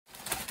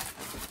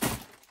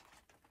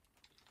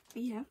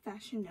we have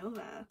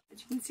FashionNova.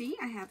 As you can see,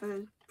 I have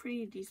a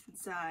pretty decent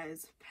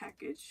size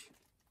package.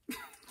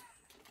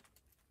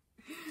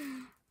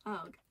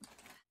 Oh, okay.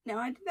 Now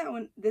I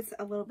did this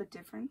a little bit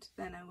different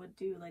than I would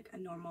do like a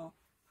normal,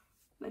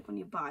 like when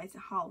you buy the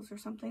hauls or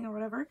something or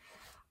whatever.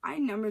 I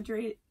number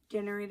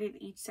generated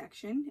each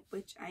section,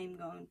 which I'm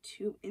going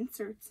to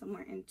insert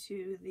somewhere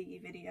into the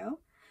video.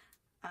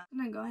 I'm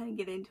gonna go ahead and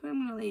get into it.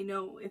 I'm gonna let you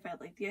know if I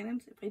like the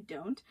items, if I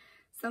don't.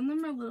 Some of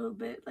them are a little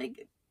bit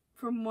like,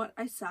 from what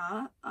I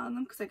saw on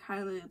them, because I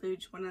kind of literally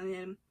just went on the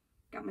item,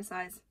 got my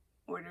size,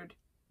 ordered,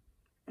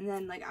 and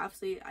then like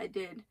obviously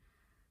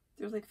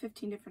there's like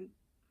 15 different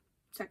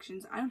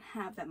sections. I don't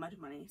have that much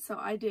money, so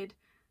I did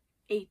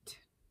 8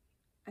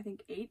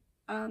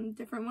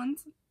 different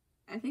ones.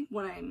 I think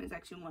one item is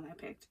actually one I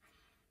picked.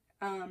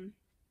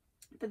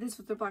 But this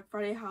was the Black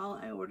Friday haul.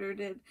 I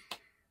ordered it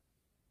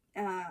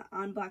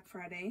on Black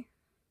Friday,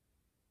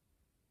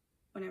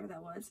 whenever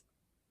that was,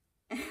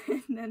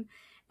 and then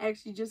I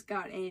actually just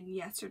got in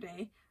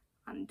yesterday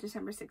on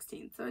December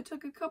 16th. So it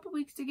took a couple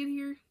weeks to get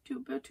here,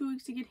 about 2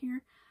 weeks to get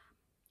here.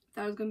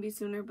 Thought it was gonna be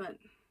sooner, but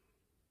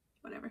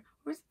whatever.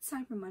 Where's the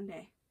sign for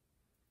Monday?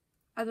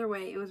 Either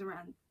way, it was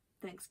around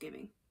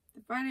Thanksgiving.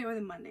 The Friday or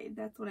the Monday,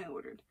 that's what I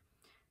ordered.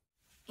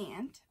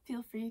 And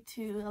feel free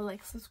to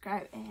like,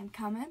 subscribe, and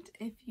comment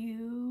if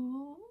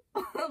you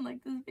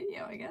like this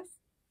video, I guess.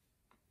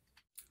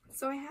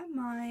 So I have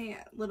my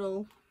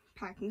little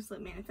packing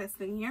slip manifest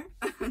thing here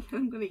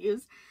I'm going to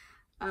use.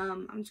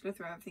 I'm just going to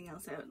throw everything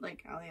else out,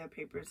 like all the other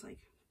papers, like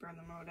burn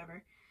them or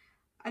whatever.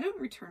 I don't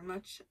return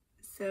much,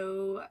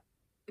 so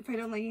if I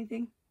don't like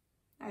anything,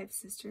 I have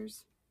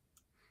sisters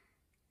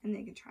and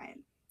they can try it.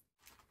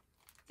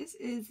 This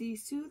is the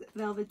Soothe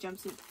Velvet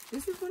Jumpsuit.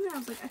 This is one that I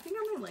was like, I think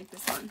I might like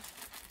this one.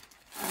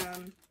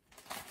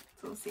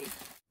 So we'll see.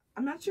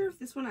 I'm not sure if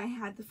this one I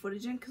had the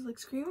footage in, because like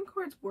screen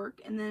records work,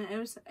 and then it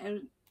was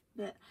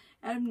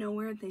out of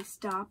nowhere they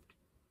stopped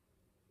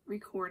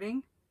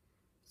recording.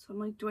 So I'm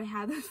like, do I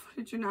have this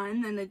footage or not?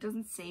 And then it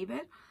doesn't save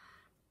it.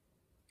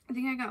 I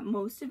think I got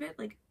most of it,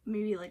 like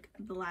maybe like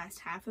the last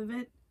half of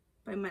it,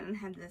 but I might not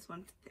have this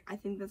one. I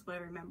think that's what I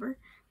remember.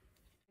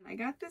 And I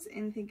got this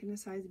in, I think, in a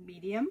size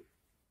medium.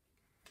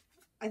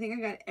 I think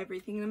I got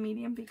everything in a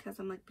medium because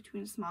I'm like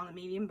between a small and a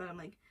medium, but I'm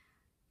like,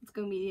 let's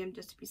go medium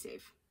just to be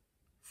safe.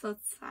 So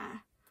let's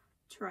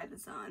try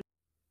this on.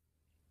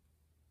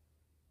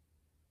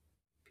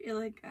 I feel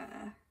like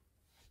I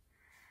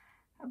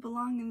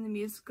belong in the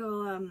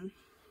musical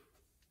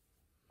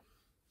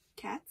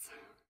Cats.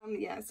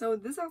 Yeah, so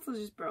this also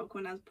just broke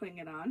when I was putting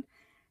it on.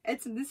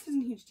 This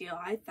isn't a huge deal.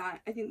 I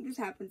think this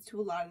happens to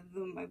a lot of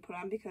them I put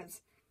on,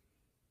 because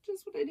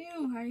just what I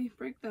do, I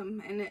break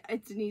them, and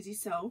it's an easy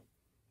sew,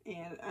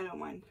 and I don't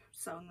mind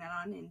sewing that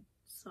on and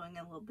sewing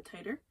it a little bit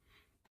tighter.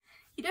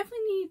 You definitely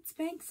need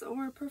Spanx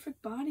or a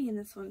perfect body in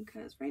this one,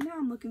 because right now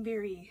I'm looking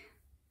very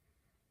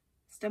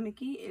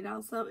stomachy. It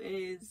also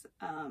is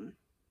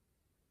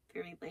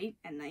very late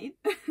at night.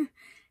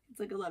 It's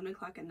like 11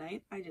 o'clock at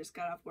night. I just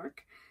got off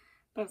work,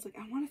 but I was like,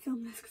 I want to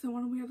film this because I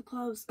want to wear the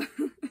clothes.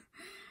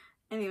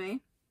 Anyway,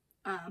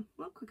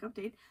 little quick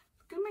update.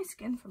 Look at my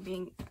skin from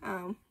being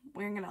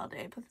wearing it all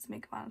day. I put this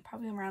makeup on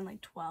probably around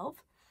like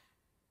 12.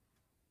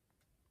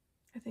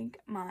 I think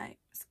my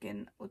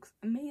skin looks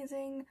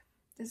amazing.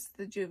 This is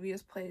the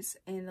Juvia's Place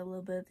and a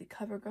little bit of the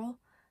CoverGirl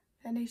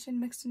foundation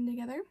mixed in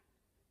together.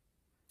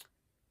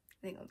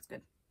 I think it looks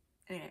good.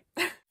 Anyway,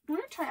 I'm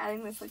gonna try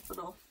adding this like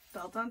little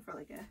belt on for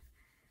like a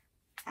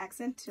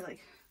accent to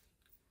like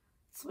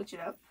switch it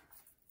up.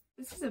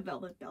 This is a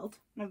velvet belt,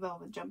 and a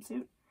velvet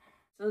jumpsuit.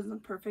 So it doesn't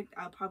look perfect.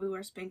 I'll probably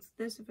wear Spanx with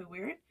this if I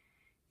wear it.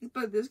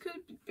 But this could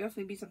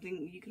definitely be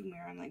something you can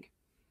wear on like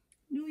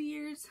New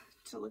Year's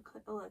to look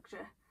like a little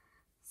extra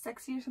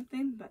sexy or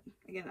something. But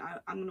again,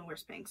 I'm gonna wear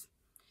Spanx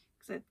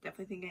because I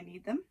definitely think I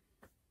need them.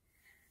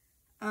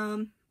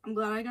 I'm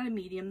glad I got a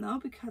medium though,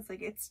 because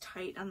like it's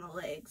tight on the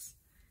legs.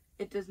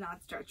 It does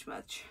not stretch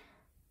much.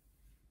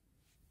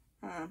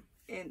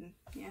 And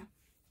yeah,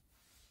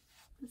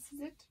 this is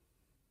it.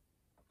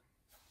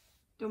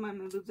 Don't mind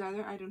my boobs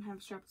either. I don't have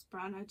strapless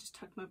bra on. I just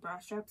tucked my bra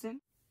straps in.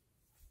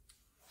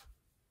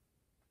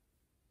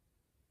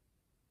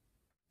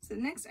 So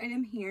the next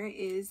item here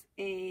is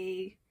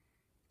a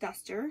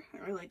duster,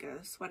 or like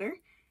a sweater.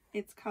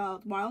 It's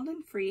called Wild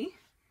and Free,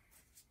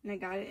 and I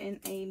got it in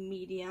a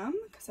medium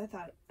because I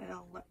thought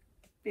a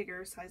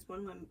bigger size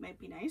one might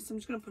be nice. So I'm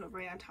just gonna put it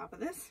right on top of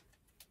this.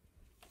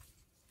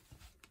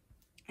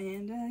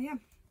 And yeah,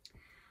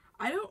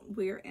 I don't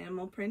wear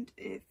animal print,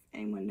 if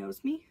anyone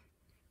knows me.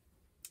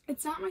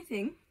 It's not my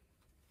thing.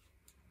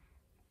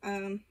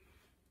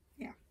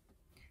 Yeah,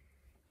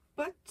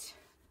 but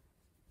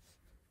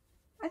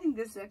I think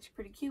this is actually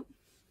pretty cute.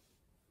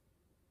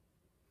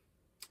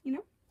 You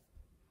know,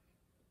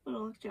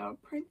 little gel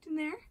print in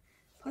there.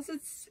 Plus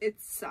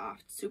it's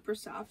soft, super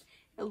soft.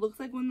 It looks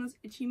like one of those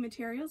itchy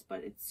materials,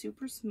 but it's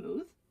super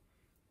smooth.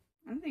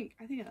 I think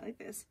I like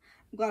this.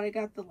 I'm glad I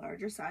got the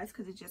larger size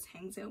because it just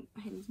hangs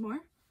more.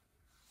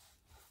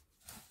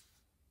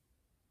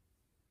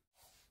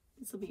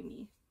 This will be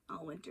me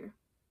all winter.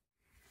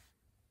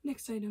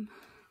 Next item.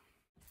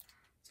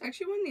 So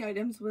actually one of the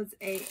items was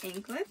a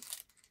anklet,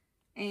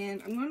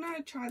 and I'm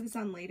gonna try this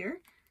on later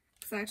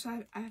because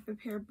actually I have a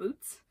pair of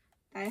boots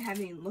that I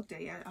haven't even looked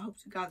at yet. I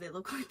hope to God they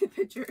look like the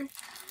picture.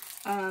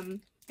 But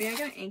yeah, I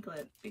got an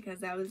anklet because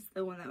that was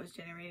the one that was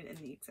generated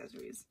in the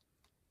accessories.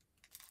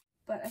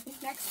 But I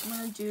think next I'm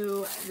gonna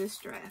do this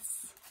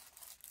dress.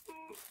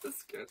 Oh, this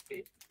scares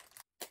me.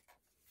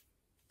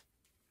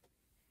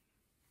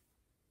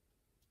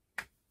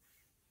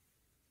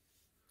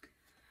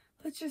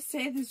 Let's just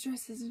say this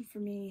dress isn't for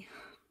me.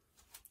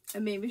 I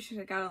maybe should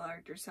have got a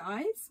larger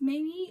size,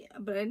 maybe,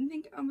 but I didn't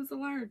think I was a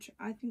large.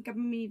 I think I'm a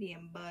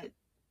medium, but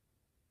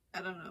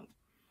I don't know.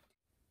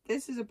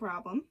 This is a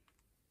problem.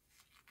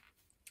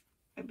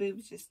 My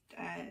boobs just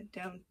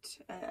don't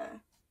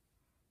get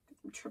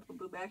some triple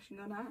boob action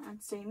going on. I'm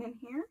staying in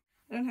here.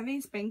 I don't have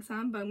any Spanx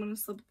on, but I'm going to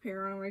slip a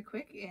pair on right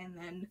quick, and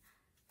then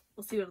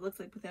we'll see what it looks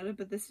like without it,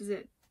 but this is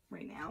it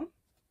right now.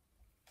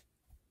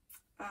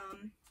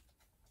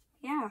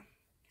 Yeah,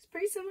 it's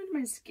pretty similar to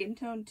my skin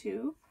tone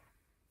too.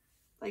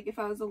 Like if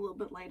I was a little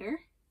bit lighter,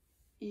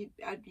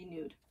 I'd be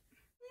nude.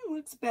 It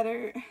looks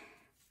better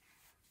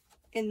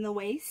in the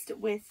waist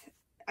with,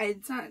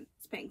 it's not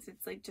Spanx,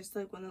 it's like just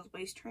like one of those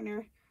waist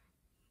trainer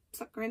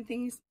sucker and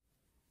things.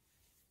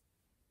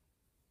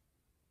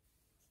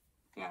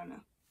 Yeah, I don't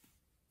know.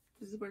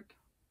 Does it work?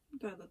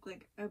 Do I look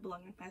like I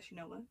belong in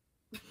FashionNova?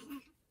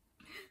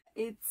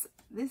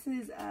 This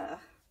is a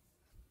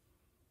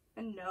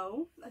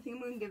no. I think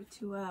I'm going to give it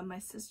to my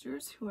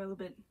sisters who are a little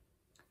bit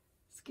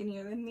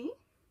skinnier than me.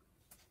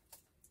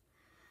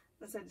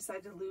 Unless I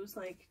decide to lose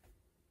like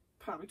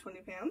probably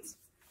 20 pounds.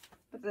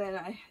 But then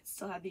I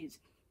still have these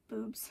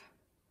boobs.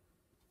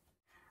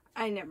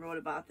 I never would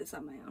have bought this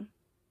on my own.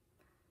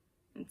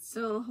 And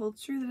still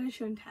holds true that I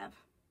shouldn't have.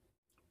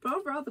 But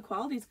overall the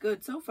quality is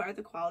good. So far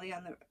the quality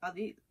on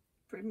the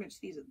pretty much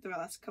the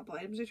last couple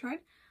items I tried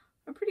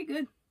are pretty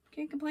good.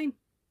 Can't complain.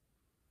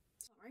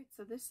 Alright,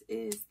 so this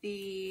is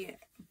the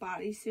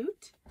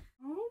bodysuit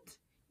called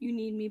You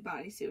Need Me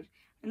bodysuit.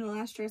 And the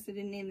last dress, I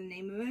didn't name the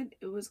name of it.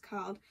 It was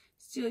called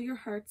Steal Your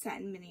Heart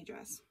Satin Mini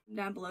Dress.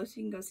 Down below so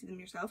you can go see them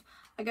yourself.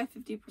 I got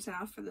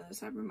 50% off for the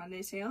Cyber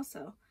Monday sale,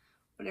 so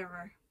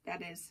whatever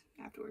that is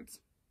afterwards.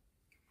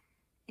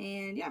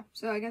 And yeah,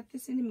 so I got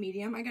this in a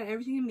medium. I got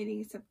everything in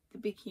medium except the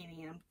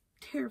bikini, and I'm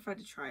terrified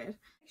to try it.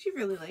 I actually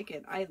really like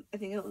it. I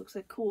think it looks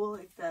like cool,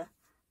 like the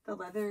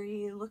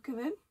leathery look of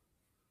it.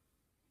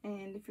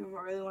 And if you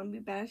really want to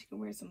be badass, you can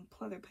wear some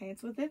pleather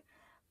pants with it.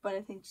 But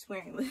I think just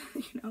wearing it with,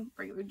 you know,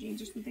 regular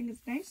jeans or something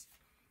is nice.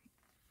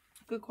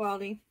 Good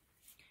quality.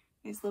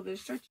 Nice little bit of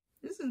stretch.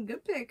 This is a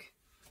good pick.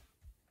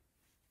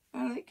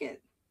 I like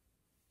it.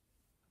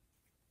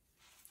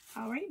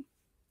 Alright.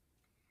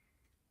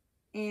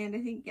 And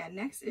I think, yeah,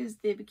 next is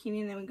the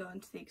bikini, and then we go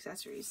into the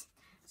accessories.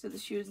 So the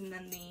shoes and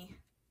then the,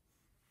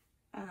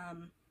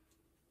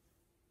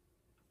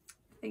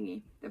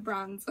 thingy. The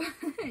bronze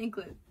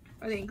anklet.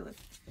 Or the anklet.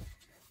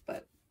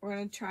 But we're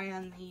going to try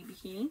on the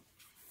bikini.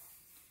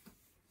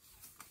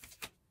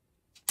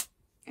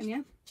 And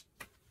yeah.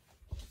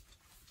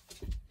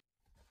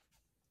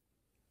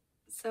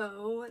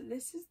 So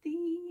this is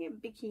the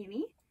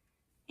bikini.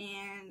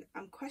 And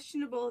I'm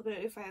questionable about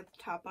if I have the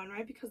top on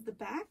right because the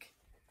back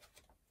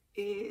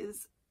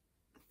is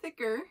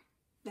thicker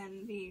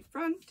than the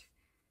front.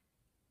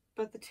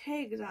 But the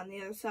tag is on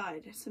the other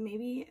side. So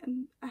maybe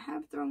I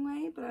have it the wrong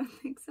way, but I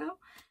don't think so.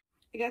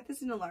 I got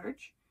this in a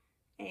large.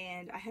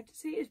 And I have to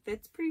say it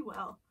fits pretty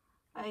well.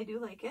 I do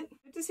like it. I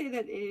have to say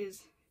that it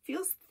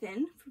feels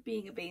thin for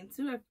being a bathing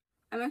suit.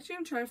 I'm actually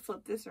going to try to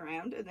flip this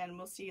around and then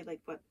we'll see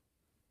like what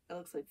it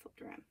looks like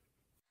flipped around.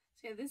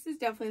 So yeah, this is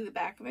definitely the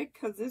back of it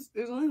because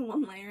there's only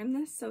one layer in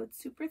this, so it's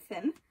super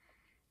thin.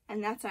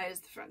 And that side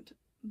is the front.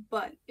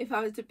 But if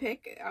I was to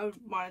pick, I would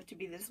want it to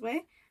be this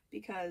way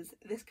because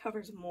this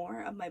covers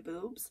more of my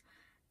boobs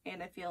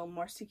and I feel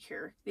more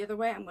secure. The other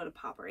way, I'm going to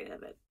pop right out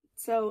of it.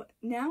 So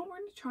now we're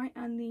going to try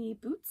on the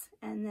boots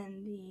and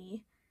then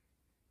the,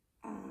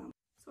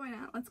 so why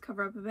not, let's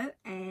cover up a bit,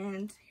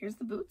 and here's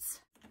the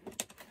boots.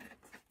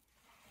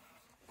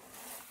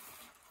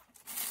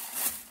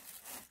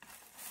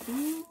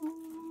 Ooh,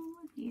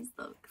 these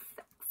look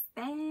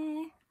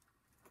sexy.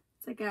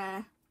 It's like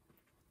a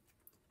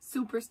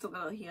super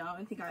stiletto heel. I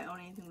don't think I own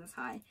anything this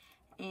high.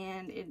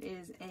 And it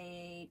is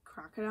a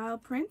crocodile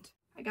print.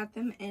 I got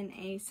them in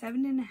a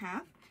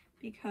 7.5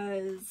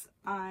 because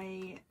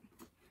I'm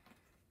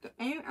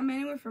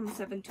anywhere from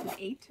 7 to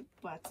 8,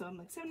 but so I'm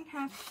like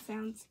 7.5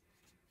 sounds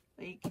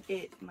like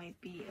it might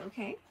be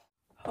okay.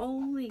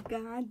 Holy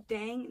god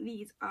dang,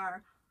 these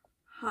are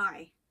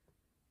high.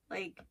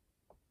 Like,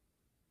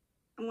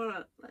 I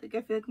feel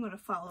like I'm gonna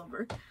fall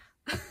over.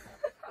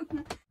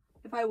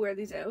 If I wear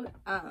these out,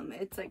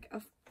 it's like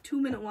a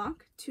 2-minute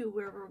walk to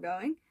wherever we're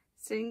going,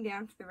 sitting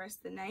down for the rest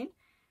of the night,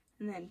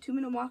 and then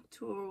 2-minute walk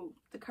to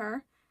the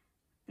car,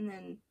 and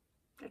then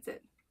that's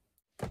it.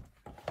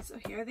 So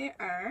here they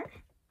are.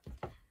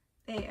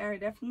 They are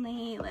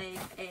definitely like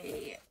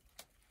a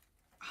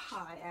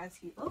high ass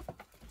heel.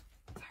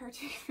 It's hard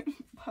to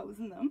pose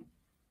in them.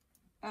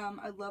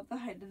 I love the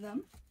height of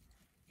them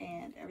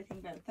and everything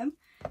about them.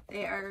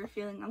 They are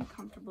feeling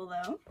uncomfortable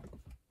though,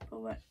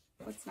 but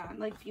what's not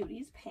like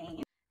beauty's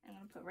pain. I'm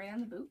gonna put right on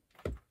the boot.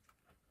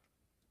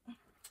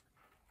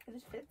 And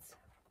it fits.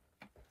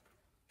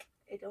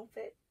 It don't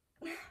fit.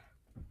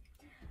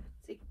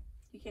 See,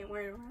 you can't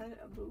wear it around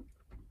a boot.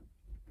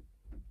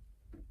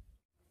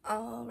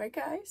 Alright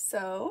guys,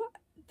 so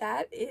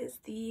that is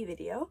the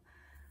video.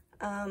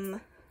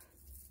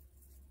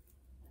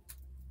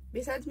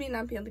 Besides me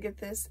not being able to get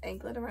this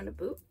anklet around a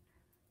boot,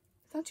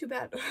 it's not too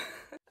bad.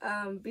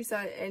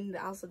 And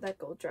also that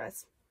gold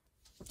dress.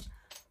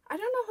 I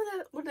don't know how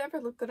that would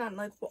ever look good on,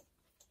 like, well,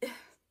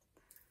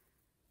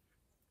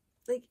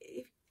 like,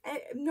 if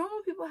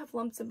normal people have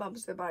lumps and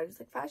bumps in their bodies,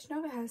 like,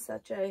 FashionNova has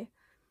such a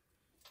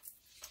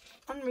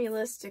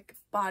unrealistic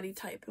body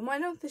type. And why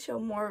don't they show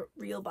more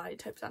real body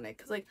types on it?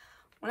 Because, like,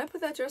 when I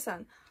put that dress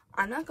on,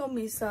 I'm not going to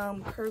be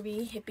some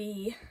curvy,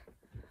 hippie,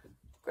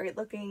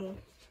 great-looking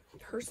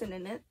person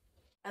in it.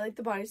 I like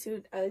the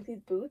bodysuit. I like these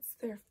boots.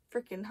 They're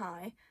freaking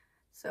high.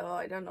 So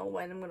I don't know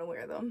when I'm going to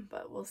wear them,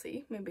 but we'll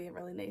see. Maybe a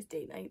really nice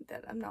date night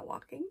that I'm not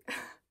walking.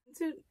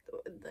 Suit,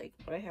 like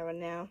what I have on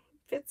now,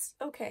 fits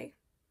okay.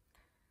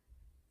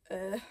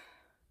 I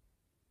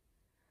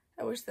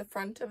wish the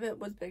front of it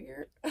was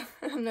bigger.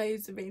 I'm not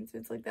used to bathing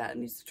suits like that.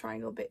 I'm used to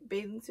triangle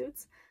bathing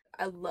suits.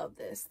 I love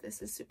this.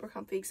 This is super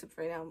comfy, except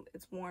for right now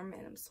it's warm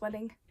and I'm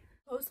sweating.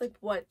 Post like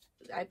what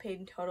I paid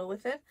in total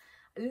with it.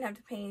 I didn't have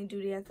to pay any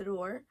duty at the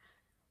door,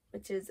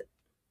 which is,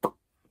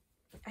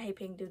 I hate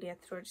paying duty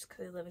at the door just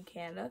because I live in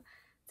Canada.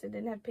 So I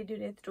didn't have to pay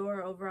duty at the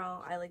door.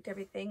 Overall, I liked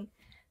everything.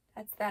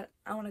 That's that.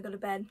 I want to go to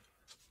bed.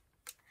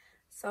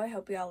 So I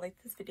hope you all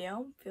liked this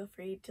video. Feel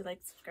free to like,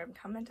 subscribe, and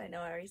comment. I know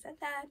I already said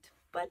that,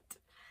 but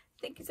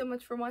thank you so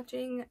much for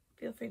watching.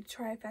 Feel free to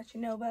try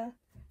FashionNova.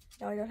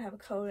 No, I don't have a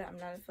code. I'm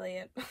not an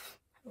affiliate. I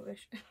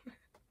wish.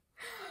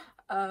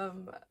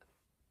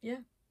 Yeah.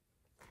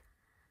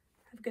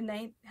 Have a good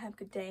night. Have a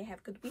good day. Have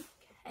a good week.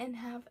 And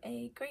have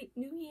a great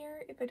new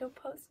year if I don't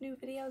post a new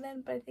video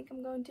then, but I think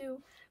I'm going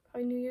to.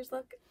 Probably New Year's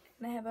look.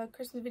 And I have a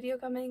Christmas video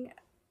coming.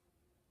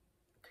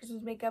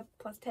 Christmas makeup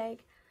plus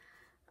tag.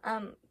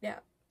 Yeah.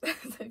 So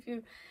if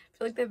you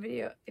like that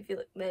video,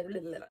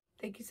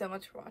 thank you so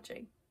much for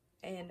watching.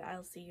 And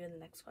I'll see you in the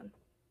next one.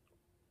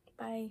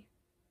 Bye.